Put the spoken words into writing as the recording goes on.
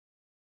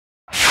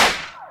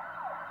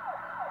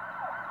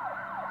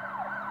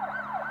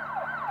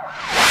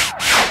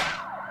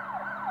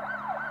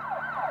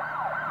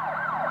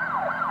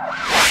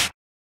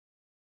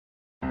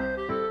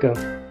Go.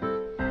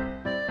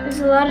 There's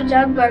a lot of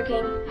dog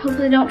barking. Hopefully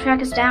they don't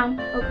track us down.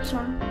 Oops,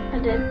 wrong. I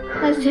did,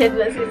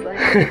 Leslie's like.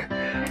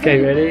 Okay,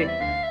 ready?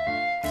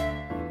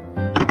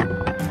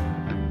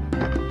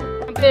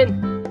 Jump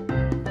in.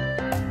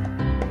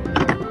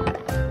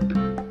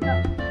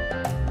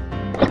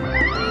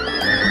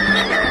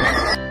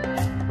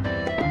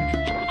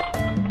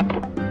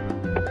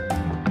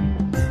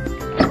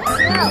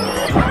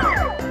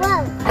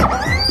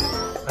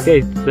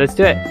 Okay, let's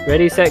do it.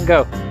 Ready, set,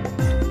 go.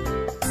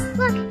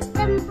 Look,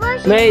 the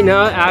bushes. Wait,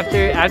 no,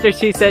 after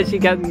she said you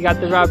got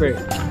the robber.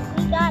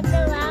 We got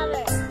the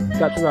robber.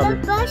 Got the robber.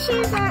 The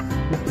bushes are.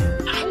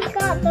 We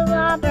got the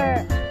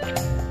robber.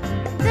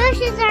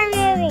 Bushes are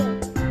moving.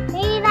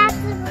 Maybe that's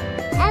the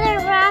other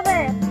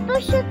robber.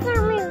 Bushes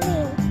are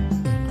moving.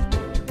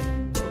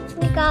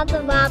 We got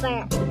the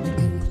robber.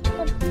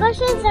 The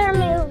bushes are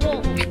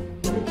moving.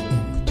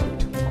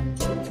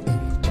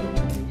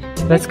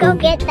 Let's go.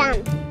 Get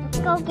them. Let's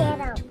go get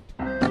them.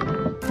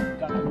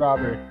 Got the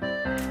robber.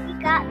 We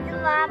got the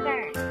robber.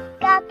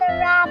 Got the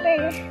robber.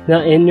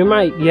 Now in your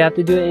mic, you have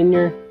to do it in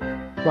your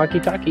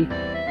walkie-talkie. We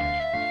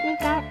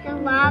got the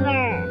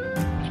robber.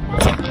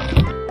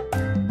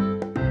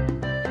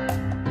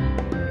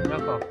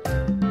 Knuckle.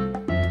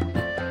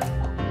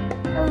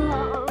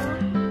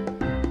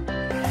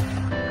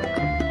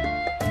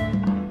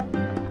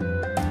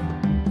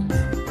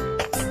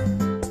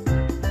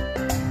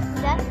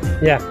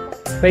 Yeah.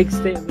 Wait,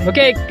 stay.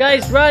 Okay,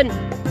 guys, run!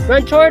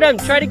 Run toward them!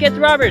 Try to get the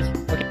robbers!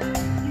 Okay.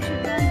 You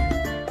should run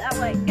that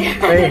way.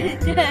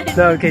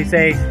 No, okay,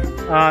 say,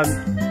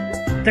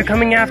 they're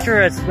coming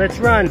after us. Let's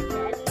run.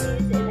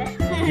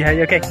 Yeah,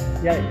 okay.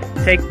 Yeah,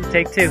 take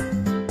two.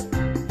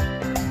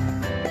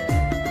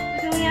 They're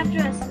coming after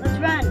us. Let's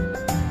run.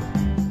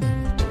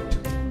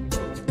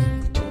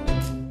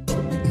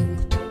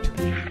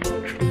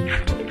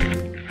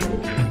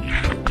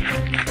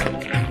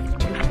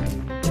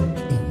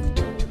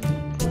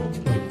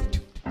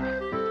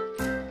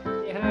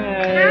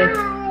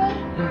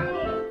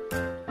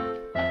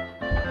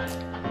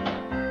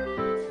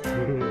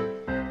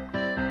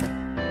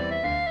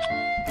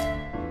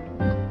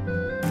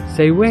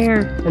 Say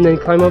where, and then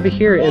climb over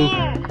here and.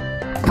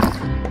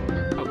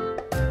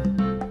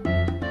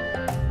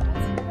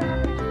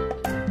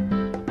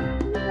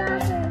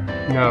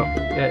 No,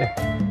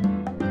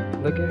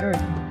 look at her.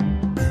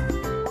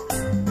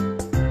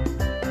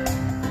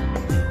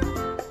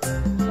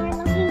 We're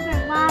looking for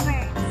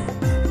robbers.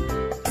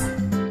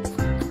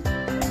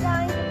 We're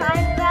going to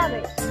find the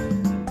robbers.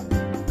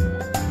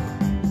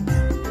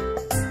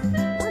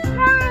 Let's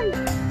run!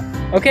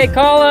 Okay,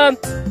 call them.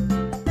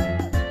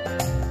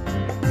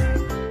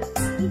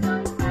 We're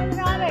going to find the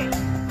robbers.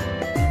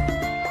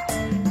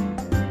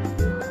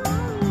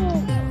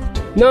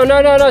 No,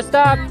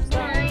 stop.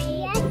 Sorry.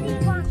 Yes, we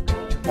want.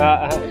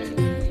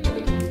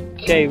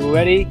 Okay,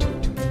 ready?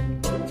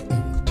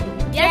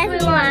 Yes, we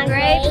want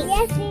grapes.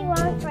 Yes, we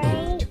want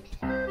grapes.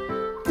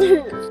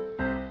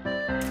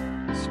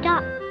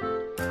 Stop.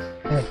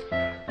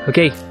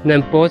 Okay,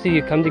 then both of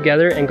you come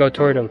together and go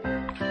toward them.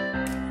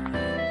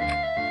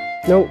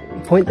 No,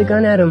 point the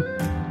gun at them,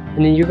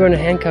 and then you're going to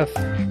handcuff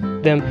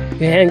them.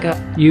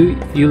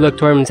 You look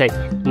toward them and say,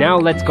 "Now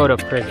let's go to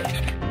prison."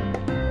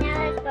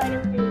 Now let's go to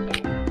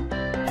food.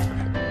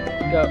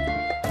 Go.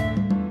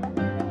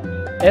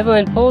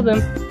 Evelyn, pull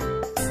them.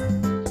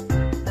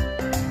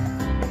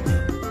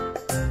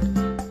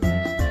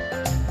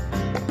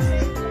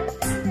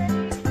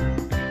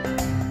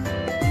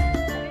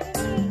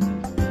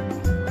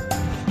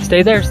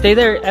 Stay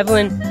there,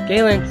 Evelyn,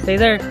 Galen, stay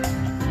there.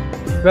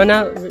 Run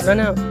out.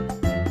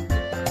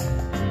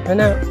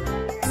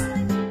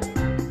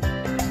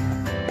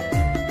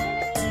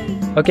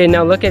 Okay,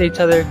 now look at each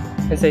other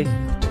and say,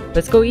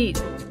 let's go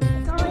eat.